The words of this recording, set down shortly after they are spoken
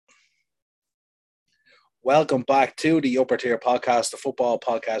Welcome back to the Upper Tier Podcast, the football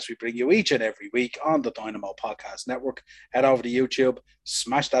podcast we bring you each and every week on the Dynamo Podcast Network. Head over to YouTube,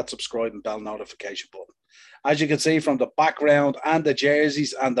 smash that subscribe and bell notification button. As you can see from the background and the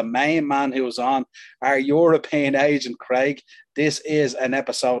jerseys and the main man who is on, our European agent, Craig, this is an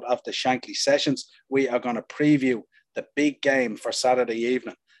episode of the Shankly Sessions. We are going to preview the big game for Saturday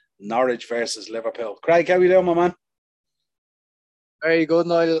evening, Norwich versus Liverpool. Craig, how are you doing, my man? Very good,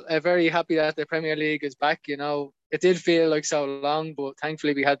 Niall. Very happy that the Premier League is back. It did feel like so long, but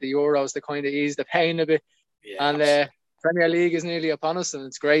thankfully we had the Euros to kind of ease the pain a bit. Yeah, And Premier League is nearly upon us, and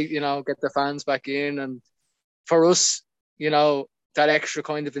it's great, get the fans back in. And for us, that extra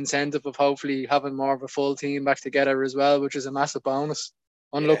kind of incentive of hopefully having more of a full team back together as well, which is a massive bonus.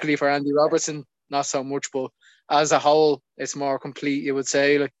 Unluckily for Andy Robertson, not so much, but as a whole, it's more complete, you would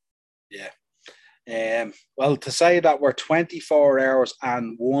say. Yeah. Well, to say that we're 24 hours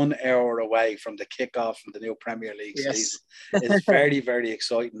and 1 hour away from the kickoff from the new Premier League season is very, very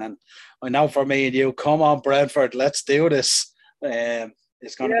exciting. And I know for me and you, come on, Brentford, let's do this.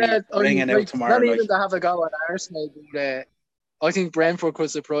 It's going to be ringing out tomorrow night. Not even to have a go at Arsenal, but I think Brentford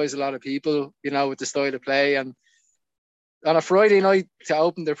could surprise a lot of people, with the style of play. And on a Friday night to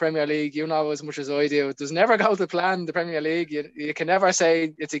open the Premier League, as much as I do, it does never go to plan, the Premier League. You can never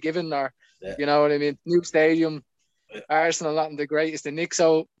say it's a given or, you know what I mean? New stadium, Arsenal not in the greatest of nick.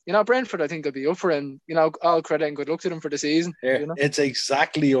 So, Brentford, I think, will be up for it. And, all credit and good luck to them for the season. It's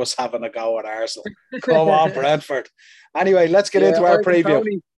exactly us having a go at Arsenal. Come on, Brentford. Anyway, let's get into our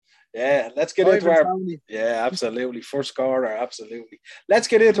preview. Let's get into our... Yeah, absolutely. First scorer, absolutely. Let's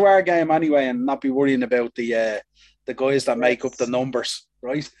get into our game anyway and not be worrying about the guys that make up the numbers,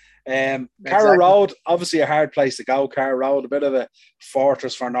 right? Carrow Road, obviously a hard place to go. Carrow Road, a bit of a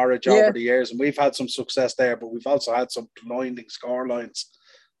fortress for Norwich over the years, and we've had some success there, but we've also had some blinding score lines.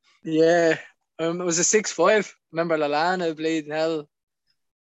 Yeah, it was a 6-5. Remember Lallana bleeding hell.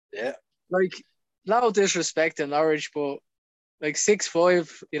 Yeah, no disrespect to Norwich, but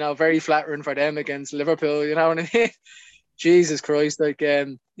 6-5, very flattering for them against Liverpool. You know what I mean? Jesus Christ, they'll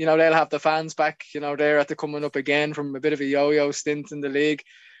have the fans back, they're at the coming up again from a bit of a yo-yo stint in the league.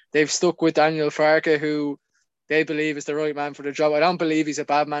 They've stuck with Daniel Farke, who they believe is the right man for the job. I don't believe he's a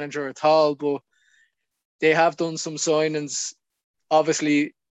bad manager at all, but they have done some signings,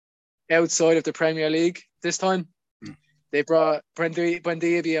 obviously, outside of the Premier League this time. They brought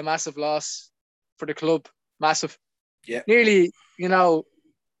Buendia, a massive loss for the club. Massive. Yeah. Nearly,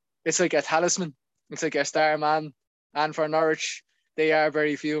 it's like a talisman. It's like a star man. And for Norwich, they are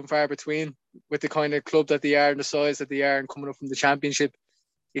very few and far between with the kind of club that they are and the size that they are and coming up from the Championship.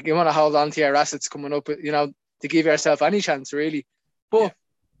 You want to hold on to your assets coming up, to give yourself any chance, really. But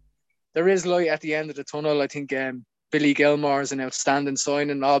there is light at the end of the tunnel. I think Billy Gilmour is an outstanding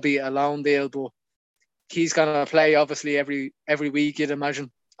signing, albeit a loan deal, but he's going to play, obviously, every week, you'd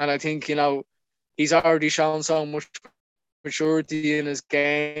imagine. And I think, he's already shown so much maturity in his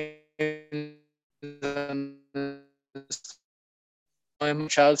game.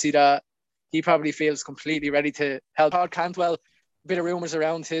 Chelsea that he probably feels completely ready to help out Cantwell. A bit of rumours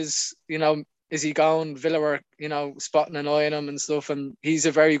around his, is he gone? Villa were, spotting an eye on him and stuff, and he's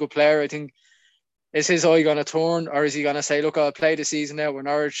a very good player. I think, is his eye going to turn, or is he going to say, look, I'll play the season out with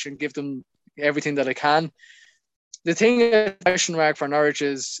Norwich and give them everything that I can? The thing, a question mark for Norwich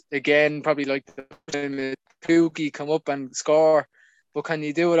is, again, probably like the Pookie come up and score, but can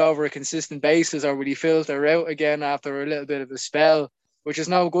you do it over a consistent basis, or will he filter out again after a little bit of a spell, which is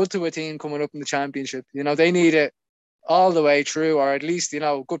no good to a team coming up in the Championship? They need it all the way through, or at least,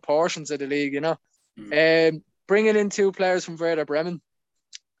 good portions of the league, Bringing in two players from Werder Bremen,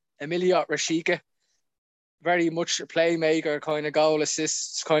 Emilio Rashica, very much a playmaker, kind of goal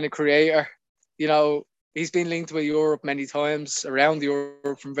assists, kind of creator. He's been linked with Europe many times, around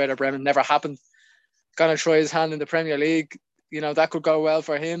Europe from Werder Bremen, never happened. Going to try his hand in the Premier League. That could go well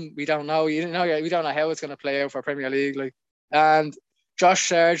for him. We don't know. We don't know how it's going to play out for Premier League. And Josh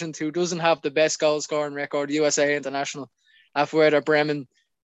Sargent, who doesn't have the best goal scoring record, USA international, at Werder Bremen.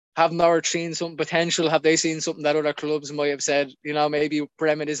 Have Norwich seen some potential? Have they seen something that other clubs might have said, maybe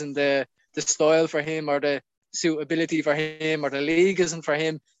Bremen isn't the style for him, or the suitability for him, or the league isn't for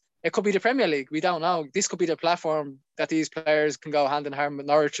him? It could be the Premier League. We don't know. This could be the platform that these players can go hand in hand with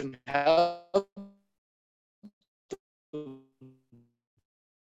Norwich and help.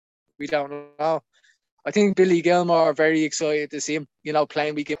 We don't know. I think Billy Gilmour are very excited to see him,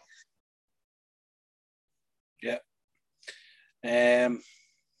 playing week. Yeah. I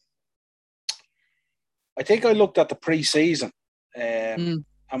think I looked at the pre-season, and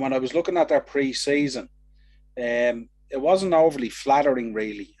when I was looking at their pre-season, it wasn't overly flattering,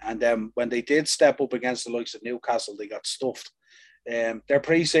 really. And then when they did step up against the likes of Newcastle, they got stuffed. Their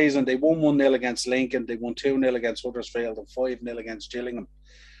pre-season, they won 1-0 against Lincoln, they won 2-0 against Huddersfield, and 5-0 against Gillingham.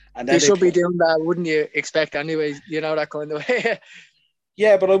 And then they should be doing that, wouldn't you expect anyway? You know, that kind of way.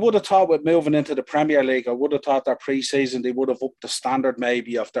 Yeah, but I would have thought with moving into the Premier League, I would have thought their pre-season, they would have upped the standard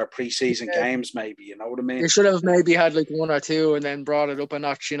maybe of their pre-season games, maybe. You know what I mean? They should have maybe had like 1 or 2 and then brought it up a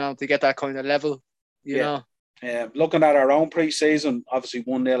notch, you know, to get that kind of level, you know. Looking at our own pre-season, obviously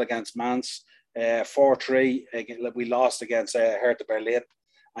 1-0 against Mainz, 4-3, we lost against Hertha Berlin,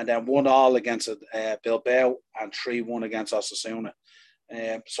 and then 1-1 against Bilbao and 3-1 against Osasuna.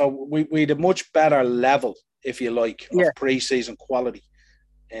 So we had a much better level, if you like, of pre-season quality.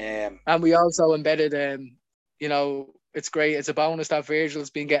 And we also embedded, you know, it's great. It's a bonus that Virgil's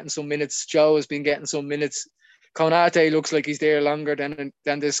been getting some minutes. Joe has been getting some minutes. Konate looks like he's there longer than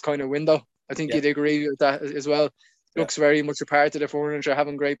this kind of window. I think you'd agree with that as well. Looks very much a part of the furniture,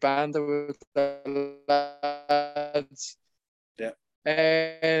 having great banter with the lads. Yeah.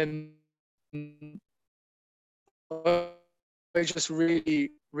 I'm just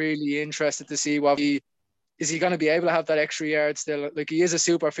really, really interested to see what is he going to be able to have that extra yard still. Like, he is a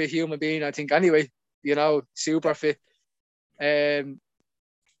super fit human being, I think, anyway, you know, super fit.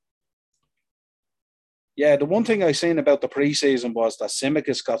 Yeah, the one thing I seen about the pre-season was that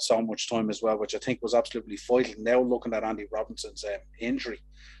Tsimikas got so much time as well, which I think was absolutely vital. Now looking at Andy Robertson's injury,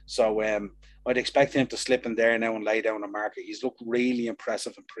 so I'd expect him to slip in there now and lay down a marker. He's looked really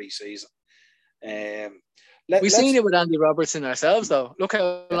impressive in pre-season. We've seen it with Andy Robertson ourselves, though. Look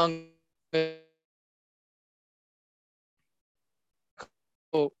how long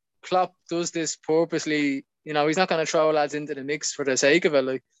Klopp does this purposely. You know, he's not going to throw lads into the mix for the sake of it.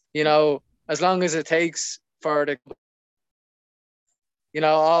 Like, you know, as long as it takes for the, you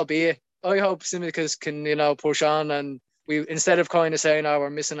know, albeit, I hope Tsimikas can, you know, push on, and we, instead of kind of saying, oh, we're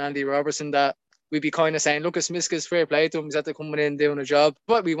missing Andy Robertson, that we'd be kind of saying, look, Tsimikas, fair play to him, he's at the coming in doing a job.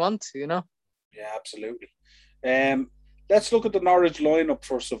 What we want, you know? Yeah, absolutely. Let's look at the Norwich lineup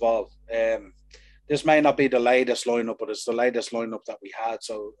first of all. This may not be the latest lineup, but it's the latest lineup that we had.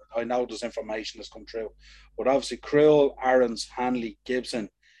 So I know this information has come true. But obviously, Krul, Aarons, Hanley, Gibson,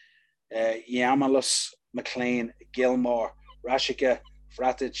 Yamalis, McLean, Gilmore, Rashika,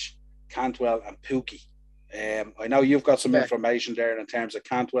 Vratic, Cantwell, and Pookie. I know you've got some information there in terms of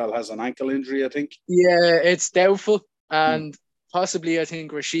Cantwell has an ankle injury, I think. Yeah, it's doubtful. And possibly, I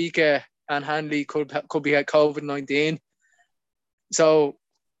think Rashika and Hanley could be at COVID-19. So,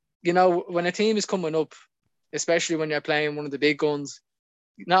 you know, when a team is coming up, especially when you're playing one of the big guns,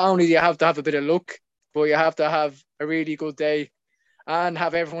 not only do you have to have a bit of luck, but you have to have a really good day and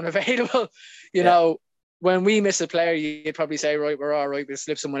have everyone available. You know, when we miss a player, you'd probably say, right, we're all right, we'll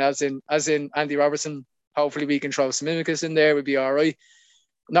slip someone else in, as in Andy Robertson. Hopefully we can throw Tsimikas in there, we'd be all right.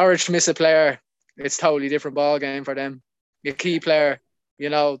 Norwich miss a player, it's totally different ball game for them. Your key player, you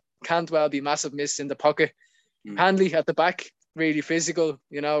know, Cantwell be massive miss in the pocket. Hanley at the back, really physical,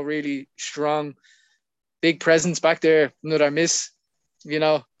 you know, really strong, big presence back there, another miss, you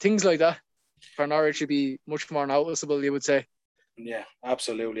know, things like that for Norwich should be much more noticeable, you would say. Yeah,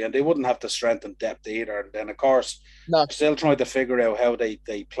 absolutely. And they wouldn't have the strength and depth either. And then, of course, still trying to figure out how they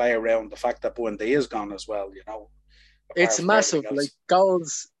play around the fact that Buendia is gone as well, you know. It's massive. Like,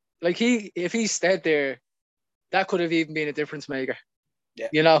 goals, like if he stayed there, that could have even been a difference maker. Yeah.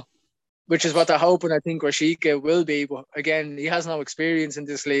 You know, which is what they're hoping. I think Rashika will be. But again, he has no experience in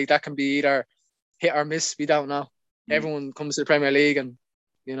this league. That can be either hit or miss. We don't know. Everyone comes to the Premier League and,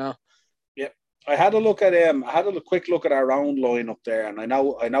 you know. Yeah. I had a quick look at our own lineup there, and I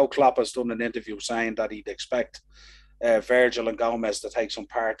know Klopp has done an interview saying that he'd expect Virgil and Gomez to take some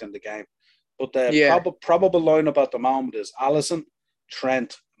part in the game. But the probable lineup at the moment is Alisson,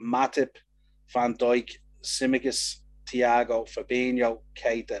 Trent, Matip, Van Dijk, Tsimikas, Thiago, Fabinho,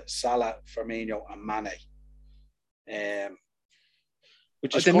 Keita, Salah, Firmino, and Mane.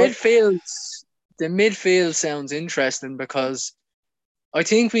 Which is the midfield sounds interesting because I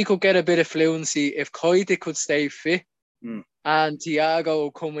think we could get a bit of fluency if Keita could stay fit and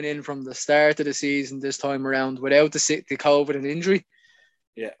Thiago coming in from the start of the season this time around without the COVID and injury.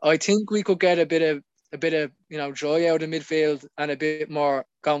 Yeah, I think we could get a bit of you know, joy out of midfield and a bit more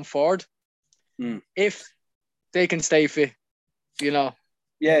going forward if they can stay fit, you know.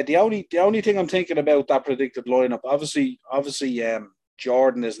 Yeah, the only thing I'm thinking about that predicted lineup, obviously,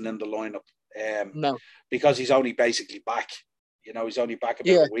 Jordan isn't in the lineup, no, because he's only basically back. You know, he's only back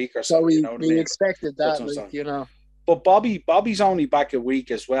about a week or so. So we mean? expected that, like, you know. But Bobby's only back a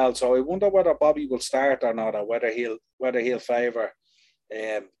week as well, so I wonder whether Bobby will start or not, or whether he'll favour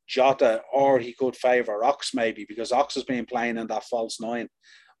Jota, or he could favour Ox maybe, because Ox has been playing in that false 9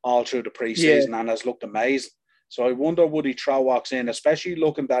 all through the pre-season and has looked amazing. So I wonder, would he throw Ox in, especially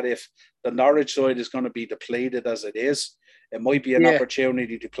looking that if the Norwich side is going to be depleted as it is, it might be an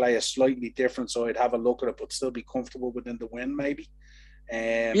opportunity to play a slightly different side, have a look at it, but still be comfortable within the win maybe.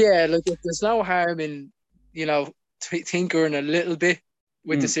 Look, there's no harm in, tinkering a little bit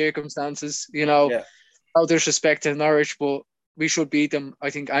with the circumstances, All disrespect to Norwich, but we should beat them, I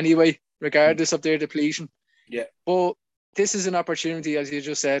think, anyway, regardless of their depletion. Yeah. But this is an opportunity, as you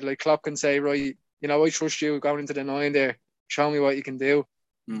just said, like Klopp can say, right, I trust you going into the 9 there. Show me what you can do.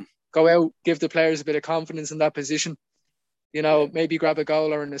 Go out, give the players a bit of confidence in that position. Maybe grab a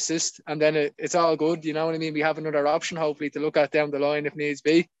goal or an assist, and then it's all good. You know what I mean? We have another option, hopefully, to look at down the line if needs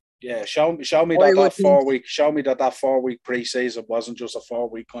be. Yeah, show me that 4 week pre-season wasn't just a 4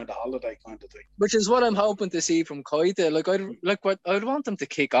 week kind of holiday kind of thing. Which is what I'm hoping to see from Koita. I'd want them to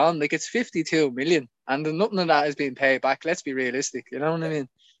kick on. Like, it's 52 million, and nothing of that is being paid back. Let's be realistic. You know what I mean?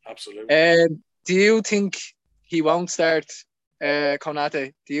 Absolutely. Do you think he won't start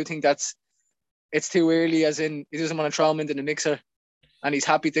Konate? Do you think it's too early, as in he doesn't want to throw him into the mixer, and he's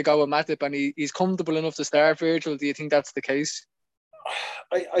happy to go with Matip, and he's comfortable enough to start Virgil? Do you think that's the case?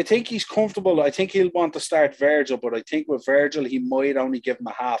 I think he's comfortable. I think he'll want to start Virgil, but I think with Virgil, he might only give him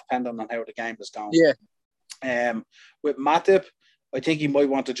a half, depending on how the game is going. Yeah. With Matip, I think he might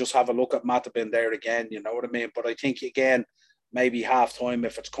want to just have a look at Matip in there again, you know what I mean? But I think, again, maybe half time,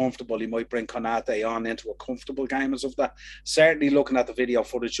 if it's comfortable, he might bring Konate on into a comfortable game as of that. Certainly looking at the video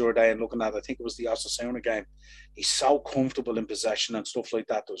footage the other day and looking at, I think it was the Osasuna game, he's so comfortable in possession and stuff like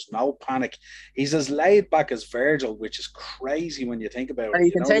that. There's no panic. He's as laid back as Virgil, which is crazy when you think about it. And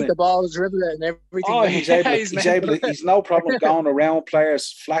he can take the ball, dribble it and everything. Oh, he's no problem going around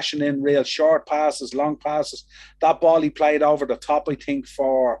players, flashing in real short passes, long passes. That ball he played over the top, I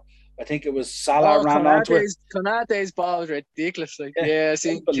think it was Salah ran onto it. Konate's ball is ridiculous.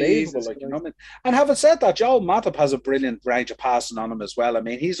 Unbelievable. Like, you know what I mean? And having said that, Joel Matip has a brilliant range of passing on him as well. I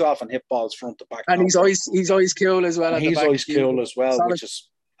mean, he's often hit balls front to back. And he's always cool as well. He's always cool as well, which is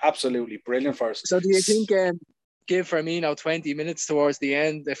absolutely brilliant for us. So do you think give Firmino 20 minutes towards the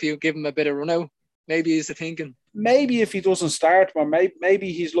end, if you give him a bit of run out? Maybe he's the thinking. Maybe if he doesn't start, or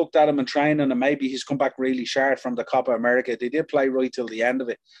maybe he's looked at him in training and maybe he's come back really sharp from the Copa America. They did play right till the end of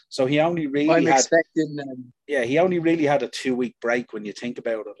it. So he only really he only really had a 2 week break when you think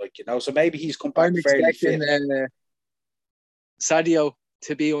about it, so maybe he's come back fairly fit. Sadio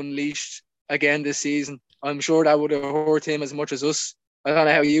to be unleashed again this season. I'm sure that would have hurt him as much as us. I don't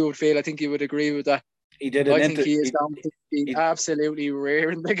know how you would feel. I think you would agree with that. He did I think he is going to be absolutely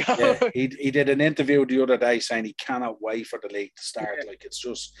rearing the goal. Yeah, he did an interview the other day saying he cannot wait for the league to start. It's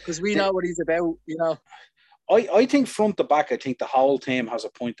just because we know what he's about, I think front to back, I think the whole team has a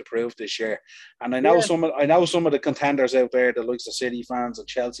point to prove this year. And I know some of the contenders out there, the likes of City fans and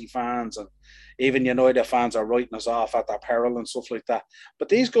Chelsea fans and even United fans, are writing us off at their peril and stuff like that. But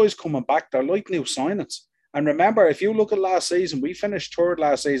these guys coming back, they're like new signings. And remember, if you look at last season, we finished third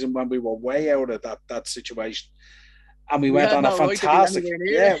last season when we were way out of that situation. And we went on a fantastic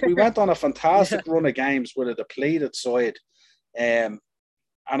run of games with a depleted side. And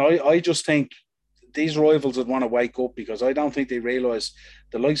I just think these rivals would want to wake up, because I don't think they realise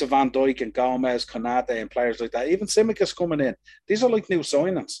the likes of Van Dijk and Gomez, Konate and players like that, even Tsimikas coming in, these are like new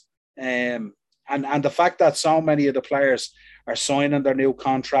signings. And the fact that so many of the players are signing their new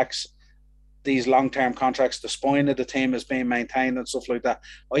contracts, these long-term contracts, the spine of the team is being maintained and stuff like that,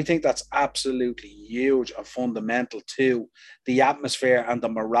 I think that's absolutely huge and fundamental to the atmosphere and the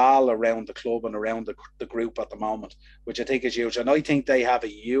morale around the club and around the group at the moment, which I think is huge. And I think they have a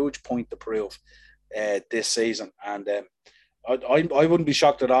huge point to prove this season. And I wouldn't be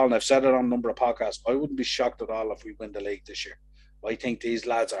shocked at all, and I've said it on a number of podcasts, I wouldn't be shocked at all if we win the league this year. I think these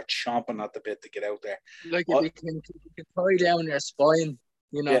lads are chomping at the bit to get out there. Like, if you can tie down their spine,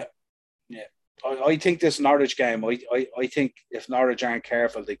 Yeah. I think this Norwich game, I think if Norwich aren't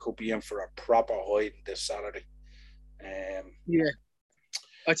careful, they could be in for a proper hiding this Saturday.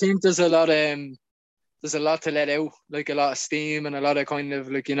 I think there's a lot to let out, like a lot of steam and a lot of kind of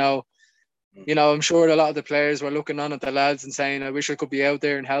I'm sure a lot of the players were looking on at the lads and saying, I wish I could be out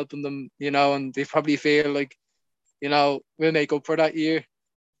there and helping them, and they probably feel like, we'll make up for that year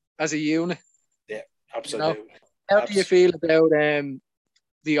as a unit. Yeah, absolutely. How do you feel about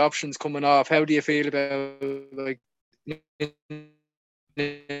the options coming off? How do you feel about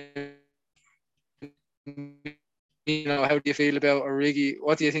how do you feel about Origi?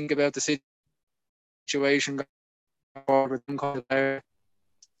 What do you think about the situation going forward with them?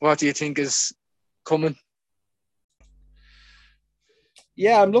 What do you think is coming?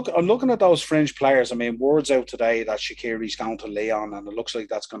 Yeah, I'm looking at those fringe players. I mean, word's out today that Shaqiri's going to Leon, and it looks like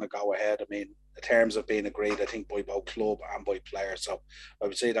that's going to go ahead. I mean, in terms of being agreed, I think by both club and by players. So I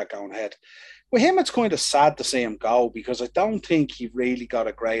would say that going ahead. With him, it's kind of sad to see him go because I don't think he really got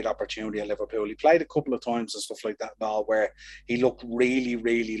a great opportunity at Liverpool. He played a couple of times and stuff like that and all, where he looked really,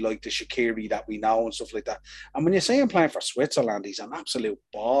 really like the Shaqiri that we know and stuff like that. And when you see him playing for Switzerland, he's an absolute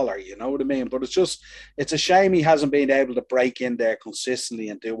baller, you know what I mean? But it's a shame he hasn't been able to break in there consistently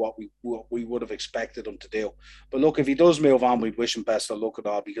and do what we would have expected him to do. But look, if he does move on, we'd wish him best of luck at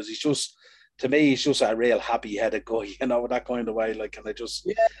all because to me, he's just a real happy-headed guy, you know, that kind of way. Like, and I just,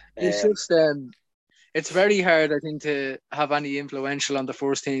 yeah, it's just it's very hard, I think, to have any influential on the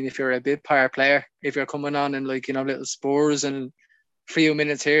first team if you're a bit part player. If you're coming on in like, you know, little spurs and a few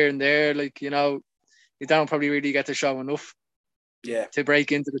minutes here and there, like, you know, you don't probably really get to show enough. Yeah. To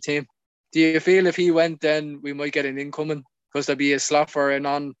break into the team. Do you feel if he went, then we might get an incoming because there'd be a slot for a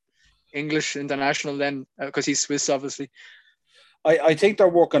non-English international then because he's Swiss, obviously. I think they're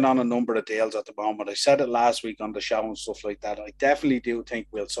working on a number of deals at the moment. I said it last week on the show and stuff like that. I definitely do think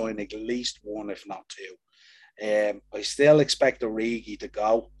we'll sign at least one, if not two. I still expect Origi to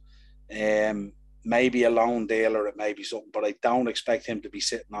go. Maybe a loan deal or it may be something, but I don't expect him to be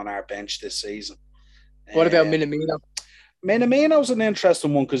sitting on our bench this season. What about Minamino? Minamino's an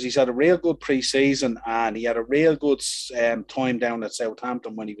interesting one because he's had a real good pre-season and he had a real good time down at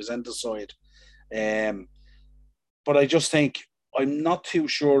Southampton when he was in the side. But I just think I'm not too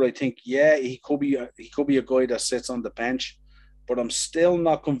sure. I think he could be a guy that sits on the bench, but I'm still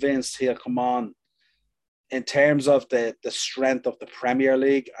not convinced he'll come on in terms of the strength of the Premier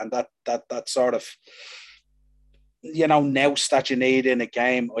League and that sort of nous that you need in a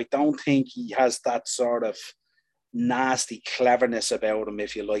game. I don't think he has that sort of nasty cleverness about him,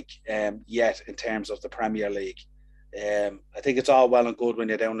 if you like, yet in terms of the Premier League. I think it's all well and good when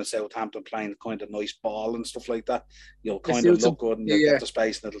you're down in Southampton playing kind of nice ball and stuff like that. You'll kind of look good and you'll get the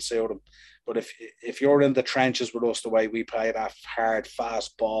space and it'll suit them. But if you're in the trenches with us the way we play that hard,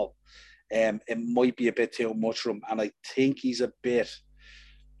 fast ball, it might be a bit too much for him. And I think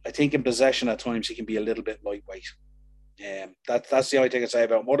in possession at times he can be a little bit lightweight. That's the only thing I say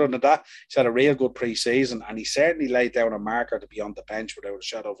about him. Other than that, he's had a real good pre-season and he certainly laid down a marker to be on the bench without a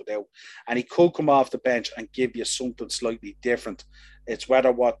shadow of a doubt. And he could come off the bench and give you something slightly different. It's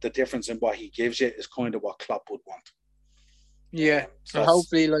whether what the difference in what he gives you is kind of what Klopp would want. Yeah, so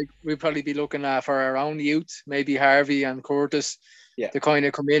hopefully, like we'll probably be looking for our own youth, maybe Harvey and Curtis, to kind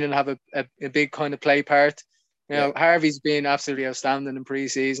of come in and have a big kind of play part. You know, Harvey's been absolutely outstanding in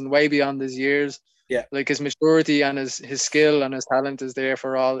pre-season, way beyond his years. Yeah, like his maturity and his skill and his talent is there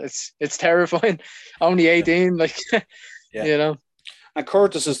for all. It's terrifying. Only 18, like you know. And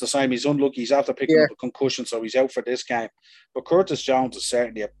Curtis is the same. He's unlucky. He's after picking up a concussion, so he's out for this game. But Curtis Jones is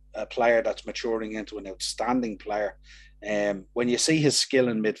certainly a player that's maturing into an outstanding player. When you see his skill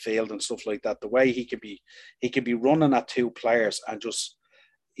in midfield and stuff like that, the way he could be running at two players and just,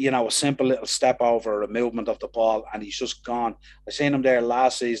 a simple little step over, a movement of the ball, and he's just gone. I seen him there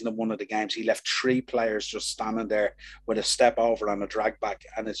last season in one of the games. He left three players just standing there with a step over and a drag back,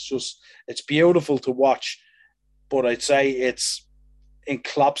 and it's beautiful to watch. But I'd say it's, in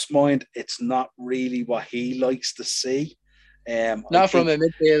Klopp's mind, it's not really what he likes to see. Not from a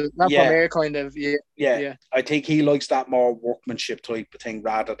midfield, not from air kind of, yeah. I think he likes that more workmanship type of thing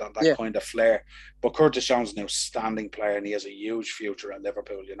rather than that kind of flair. But Curtis Jones is an outstanding player and he has a huge future at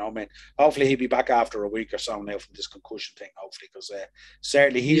Liverpool, you know what I mean? Hopefully he'll be back after a week or so now from this concussion thing, hopefully, because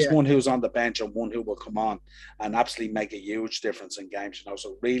certainly he's one who's on the bench and one who will come on and absolutely make a huge difference in games,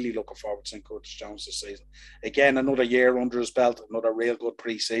 so really looking forward to seeing Curtis Jones this season. Again, another year under his belt, another real good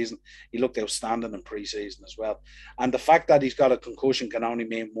pre-season. He looked outstanding in pre-season as well. And the fact that he's got a concussion can only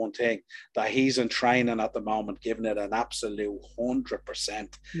mean one thing, that he's in training at the moment, giving it an absolute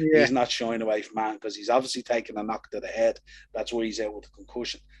 100%. He's not shying away from man because he's obviously taken a knock to the head. That's why he's out with the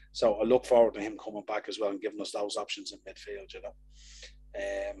concussion. So I look forward to him coming back as well and giving us those options in midfield,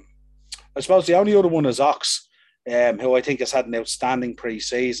 I suppose the only other one is Ox, who I think has had an outstanding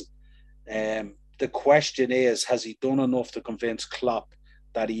pre-season. The question is, has he done enough to convince Klopp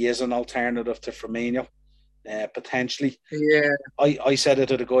that he is an alternative to Firmino? Potentially. I said it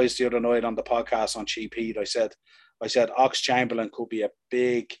to the guys the other night on the podcast on Cheap Heat. I said Ox-Chamberlain could be a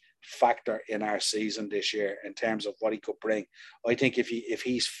big factor in our season this year in terms of what he could bring. I think if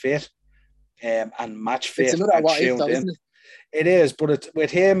he's fit and match fit and tuned in, it is. But it's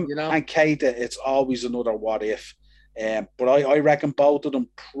with him and Keita, it's always another what if. But I reckon both of them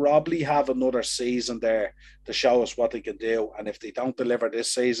probably have another season there to show us what they can do. And if they don't deliver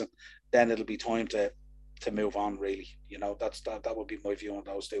this season, then it'll be time to to move on. Really, that would be my view on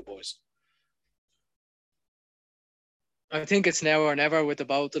those two boys. I think it's now or never with the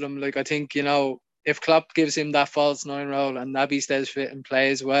both of them. Like, I think, if Klopp gives him that false nine role and Naby stays fit and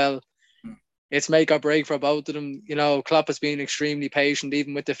plays well, it's make or break for both of them. Klopp has been extremely patient,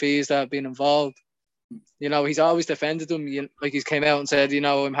 even with the fees that have been involved. He's always defended them. Like, he's came out and said,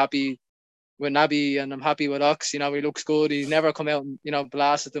 I'm happy with Naby and I'm happy with Ox. He looks good. He's never come out and,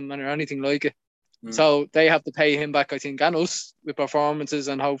 blasted them or anything like it. So they have to pay him back, I think, and us with performances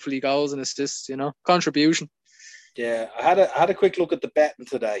and hopefully goals and assists, contribution. Yeah, I had a quick look at the betting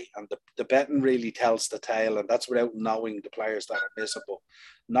today, and the betting really tells the tale, and that's without knowing the players that are missable.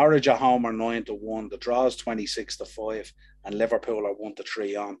 Norwich at home are 9-1, the draw is 26-5, and Liverpool are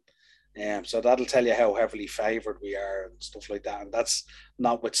 1-3 on. So that'll tell you how heavily favoured we are and stuff like that. And that's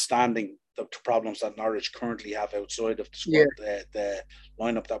notwithstanding the problems that Norwich currently have outside of the squad, the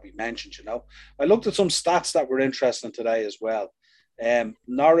lineup that we mentioned. I looked at some stats that were interesting today as well.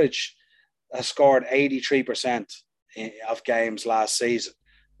 Norwich has scored 83% of games last season.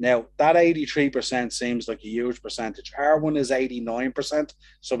 Now, that 83% seems like a huge percentage. Our one is 89%,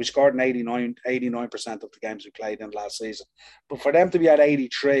 so we scored 89% of the games we played in last season. But for them to be at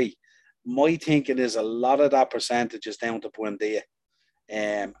 83, my thinking is a lot of that percentage is down to Buendia.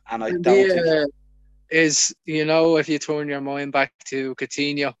 And I don't think... is, if you turn your mind back to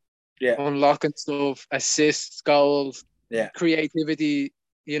Coutinho, unlocking stuff, assists, goals, creativity,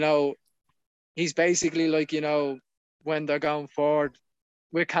 he's basically like, when they're going forward,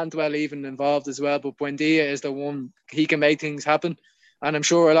 with Cantwell even involved as well, but Buendia is the one, he can make things happen. And I'm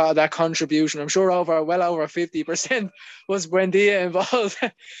sure a lot of that contribution, I'm sure well over 50% was Buendia involved.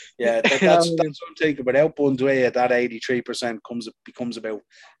 Yeah, that's what I'm thinking. Without Buendia, that 83% becomes about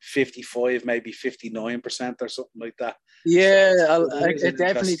 55, maybe 59% or something like that. Yeah, so it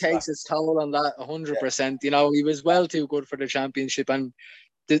definitely takes its toll on that 100%. Yeah. He was well too good for the Championship, and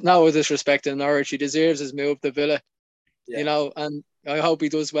no disrespect to Norwich, he deserves his move to Villa. Yeah. And I hope he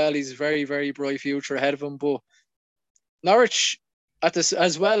does well. He's a very, very bright future ahead of him. But Norwich, at this,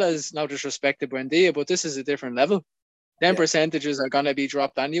 as well as, no disrespect to Buendia, but this is a different level. Them percentages are going to be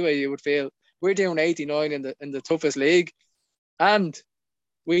dropped anyway. You would feel we're doing 89 in the toughest league, and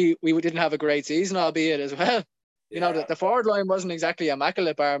we didn't have a great season, albeit as well. Yeah. The forward line wasn't exactly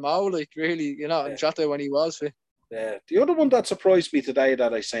immaculate, bar Mo, really, and Jota when he was fit. Yeah. The other one that surprised me today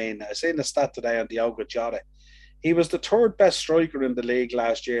that I seen the stat today on Diogo Jota. He was the third best striker in the league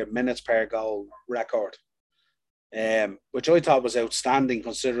last year, minutes per goal record, which I thought was outstanding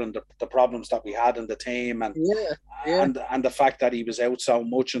considering the problems that we had in the team and the fact that he was out so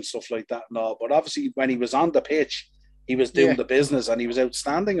much and stuff like that and all. But obviously, when he was on the pitch, he was doing the business and he was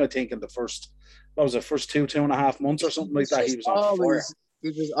outstanding. I think in the first 2.5 months or something like that, he was on fire. He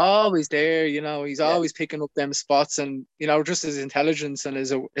was always there, he's always picking up them spots, and just his intelligence and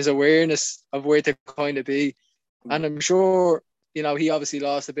his awareness of where to kind of be. And I'm sure, he obviously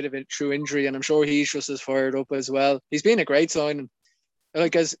lost a bit of it through injury, and I'm sure he's just as fired up as well. He's been a great signing.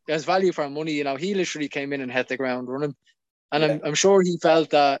 Like, as value for money, he literally came in and hit the ground running. And I'm sure he felt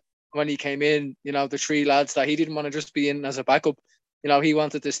that when he came in, the three lads, that he didn't want to just be in as a backup. He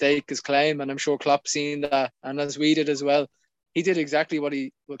wanted to stake his claim, and I'm sure Klopp seen that, and as we did as well. He did exactly what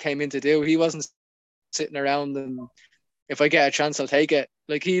he came in to do. He wasn't sitting around and, if I get a chance, I'll take it.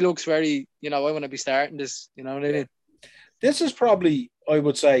 Like, he looks very, I want to be starting this, you know what I mean? This is probably, I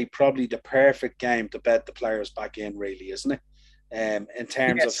would say, the perfect game to bet the players back in, really, isn't it? In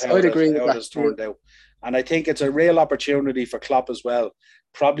terms of how it has turned out. And I think it's a real opportunity for Klopp as well,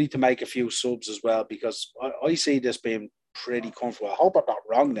 probably to make a few subs as well, because I see this being pretty comfortable. I hope I'm not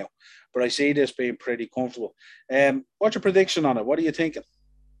wrong now, but I see this being pretty comfortable. What's your prediction on it? What are you thinking?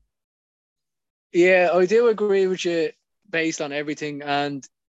 Yeah, I do agree with you based on everything. And,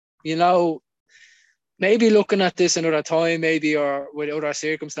 maybe looking at this another time, maybe, or with other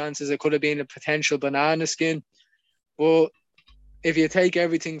circumstances, it could have been a potential banana skin. But if you take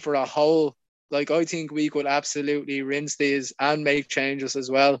everything for a whole, like, I think we could absolutely rinse these and make changes as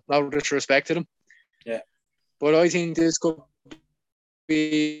well. No disrespect to them. Yeah. But I think this could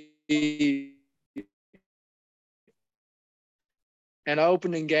be an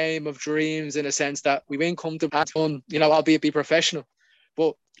opening game of dreams, in a sense that we win comfortable, albeit be professional.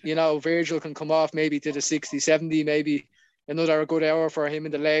 But, Virgil can come off maybe to the 60, 70, maybe another good hour for him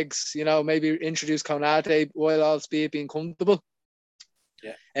in the legs, maybe introduce Konate while albeit being comfortable.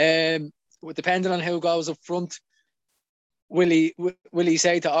 Yeah. Depending on who goes up front, will he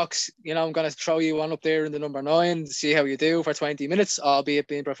say to Ox, I'm going to throw you one up there in the number 9, see how you do for 20 minutes, albeit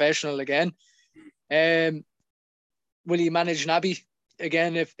being professional again. Will he manage Naby?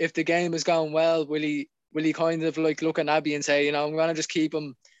 Again, if the game is going well, will he will he kind of like look at Naby and say, I'm going to just keep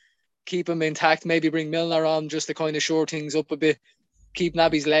him intact, maybe bring Milner on just to kind of shore things up a bit, keep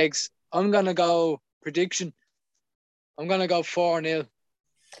Naby's legs? I'm going to go prediction. I'm going to go 4-0.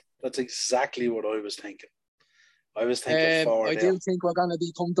 That's exactly what I was thinking. I was thinking 4-0. I do think we're going to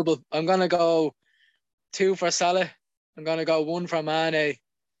be comfortable. I'm going to go 2 for Salah. I'm going to go 1 for Mane.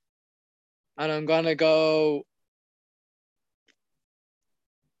 And I'm going to go...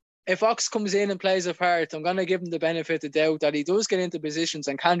 If Ox comes in and plays a part, I'm going to give him the benefit of the doubt that he does get into positions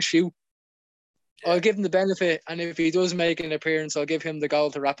and can shoot. Yeah. I'll give him the benefit, and if he does make an appearance, I'll give him the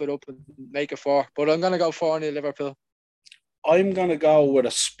goal to wrap it up and make it 4. But I'm going to go 4-0 Liverpool. I'm going to go with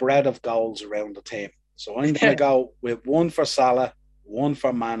a spread of goals around the team. So I'm going to go with 1 for Salah, 1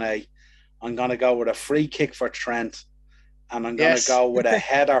 for Mane. I'm going to go with a free kick for Trent, and I'm going to go with a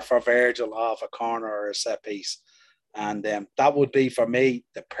header for Virgil off a corner or a set piece. And that would be, for me,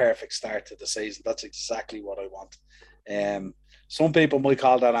 the perfect start to the season. That's exactly what I want. Some people might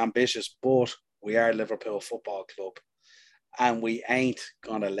call that ambitious, but we are Liverpool Football Club, and we ain't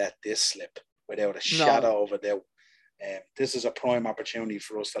going to let this slip without a shadow of a doubt. This is a prime opportunity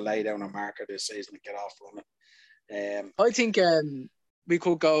for us to lay down a marker this season and get off running. I think we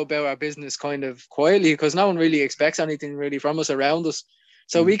could go about our business kind of quietly because no one really expects anything really from us around us.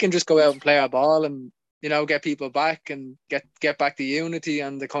 So we can just go out and play our ball and, get people back and get back the unity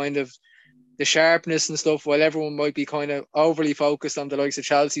and the kind of the sharpness and stuff, while everyone might be kind of overly focused on the likes of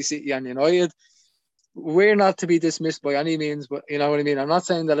Chelsea, City and United. We're not to be dismissed by any means, but you know what I mean? I'm not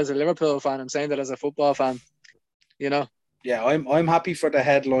saying that as a Liverpool fan. I'm saying that as a football fan, Yeah, I'm happy for the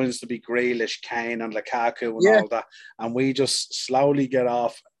headlines to be Grealish, Kane and Lukaku and all that. And we just slowly get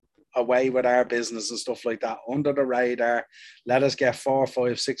away with our business and stuff like that under the radar. Let us get 4,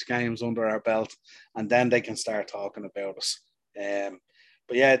 5, 6 games under our belt, and then they can start talking about us.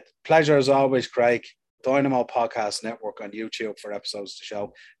 But yeah, pleasure as always, Craig. Dynamo Podcast Network on YouTube for episodes to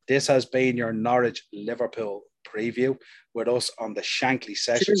show. This has been your Norwich Liverpool preview with us on the Shankly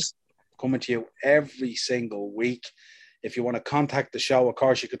sessions. Coming to you every single week. If you want to contact the show, of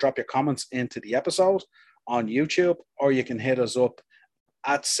course, you could drop your comments into the episode on YouTube, or you can hit us up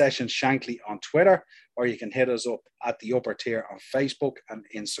at Sessions Shankly on Twitter, or you can hit us up at the Upper Tier on Facebook and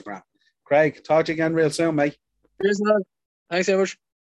Instagram. Craig, talk to you again real soon, mate. Cheers, man. Thanks so much.